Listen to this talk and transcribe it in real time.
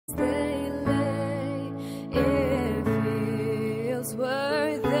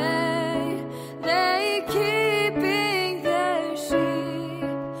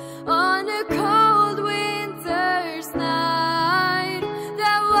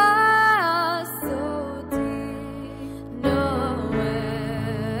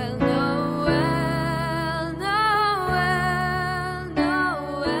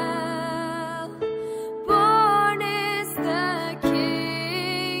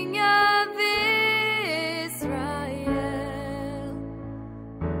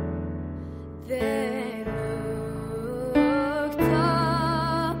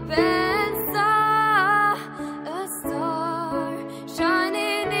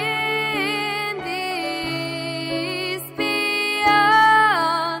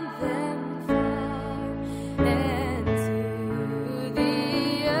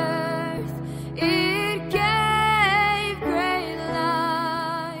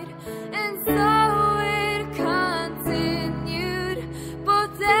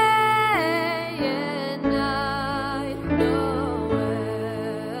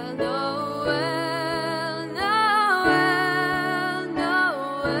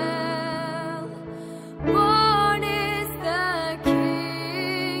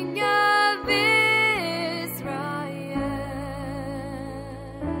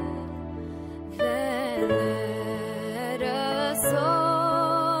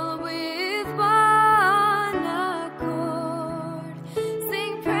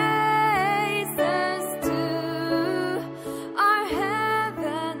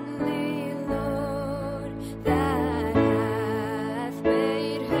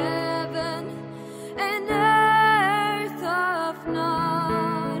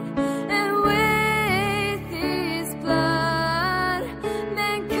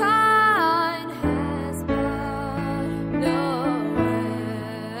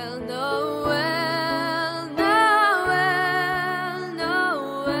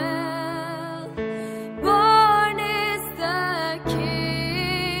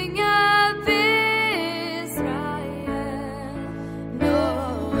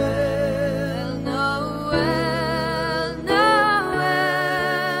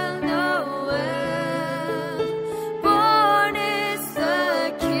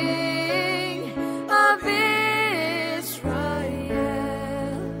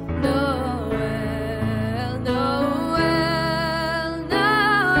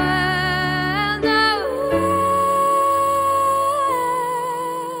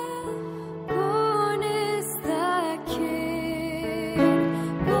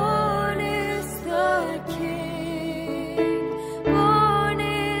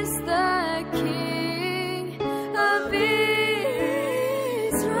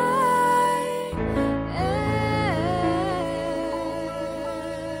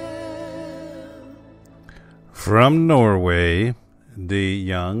From Norway, the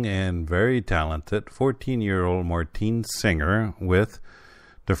young and very talented 14-year-old Martine singer with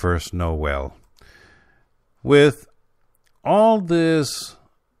the first Noel. With all this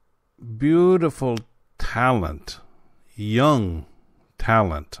beautiful talent, young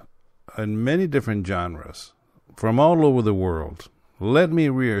talent, in many different genres from all over the world, let me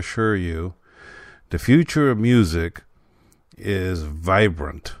reassure you, the future of music is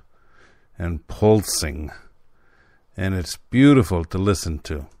vibrant and pulsing, and it's beautiful to listen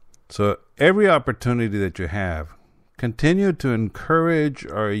to. So every opportunity that you have, continue to encourage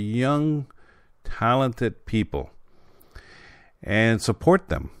our young, talented people and support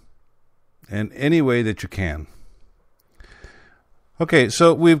them in any way that you can. Okay,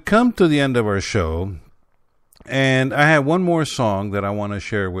 so we've come to the end of our show, and I have one more song that I want to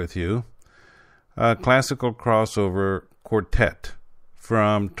share with you, a classical crossover quartet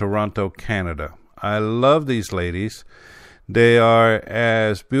from Toronto, Canada. I love these ladies. They are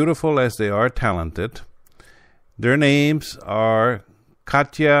as beautiful as they are talented. Their names are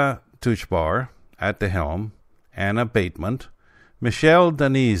Katja Tuchbar at the helm, Anna Bateman, Michelle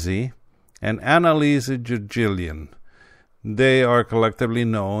Danisi, and Annalise Jurgilian. They are collectively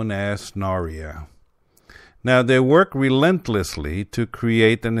known as Naria. Now, they work relentlessly to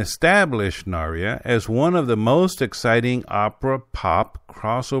create and establish Naria as one of the most exciting opera pop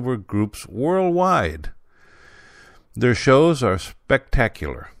crossover groups worldwide. Their shows are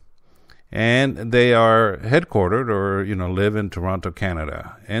spectacular, and they are headquartered or, live in Toronto,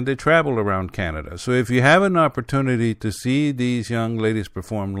 Canada, and they travel around Canada. So if you have an opportunity to see these young ladies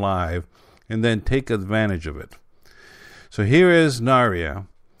perform live, and then take advantage of it. So here is Naria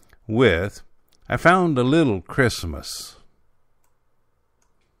with I Found a Little Christmas.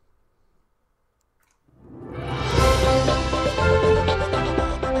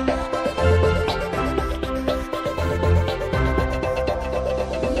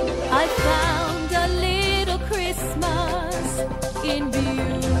 I found a little Christmas in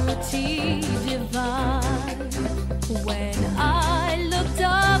beauty divine. When I looked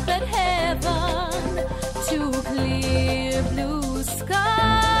up at heaven to clear blue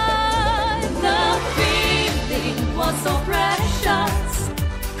sky, the feeling was so precious.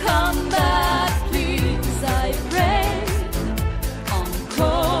 Come back, please, I pray, on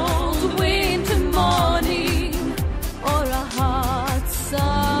cold winter morning or a hot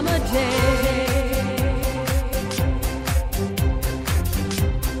summer day.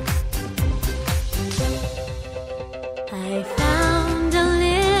 I found a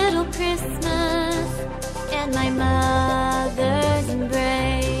little Christmas in my mother's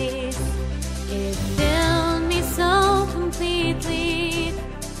embrace. It filled me so completely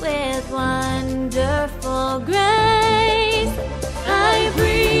with wonderful grace. I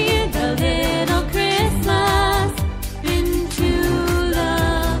breathed a little Christmas into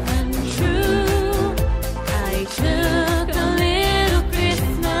love and true. I took a little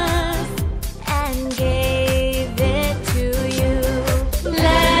Christmas and gave it to you.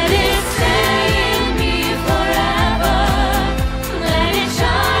 Let it stay in me forever. Let it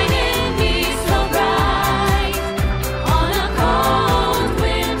shine in me so bright. On a cold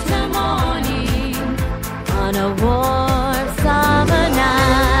winter morning, on a warm summer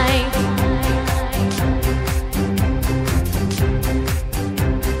night.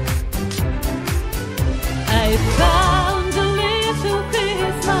 I found a little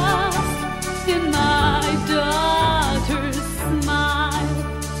Christmas in my daughter's smile.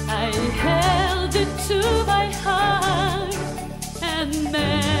 I held it to my heart and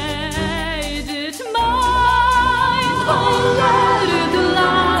made it mine. Oh, let it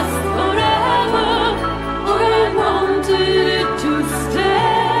last forever, or I wanted it to stay.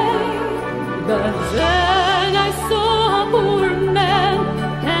 But then I saw a poor man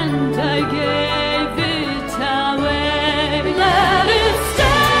and I gave it away. Let it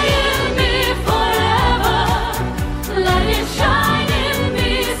stay in me forever. Let it shine in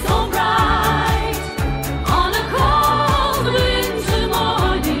me so bright. On a cold winter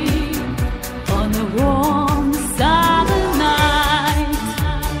morning, on a warm summer night.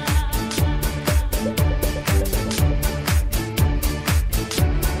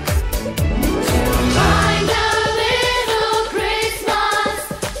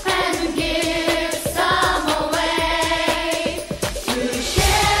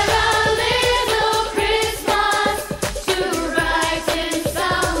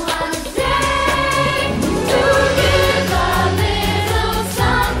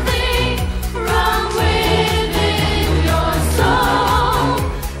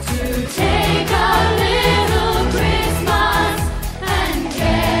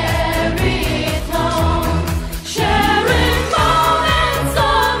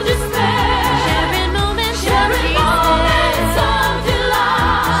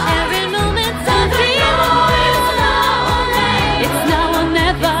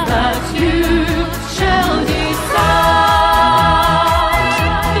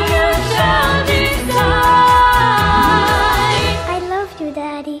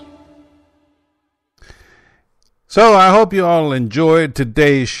 So I hope you all enjoyed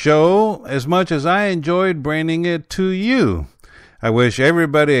today's show as much as I enjoyed bringing it to you. I wish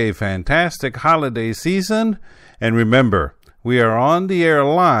everybody a fantastic holiday season. And remember, we are on the air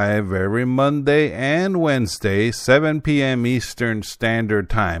live every Monday and Wednesday, 7 p.m. Eastern Standard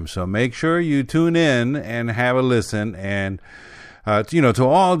Time. So make sure you tune in and have a listen. And, to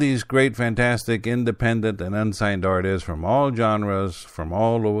all these great, fantastic, independent and unsigned artists from all genres, from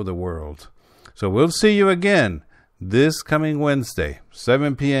all over the world. So we'll see you again this coming Wednesday,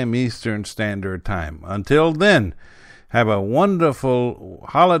 7 p.m. Eastern Standard Time. Until then, have a wonderful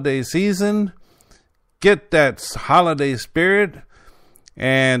holiday season. Get that holiday spirit.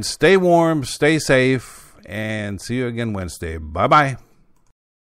 And stay warm, stay safe. And see you again Wednesday. Bye-bye.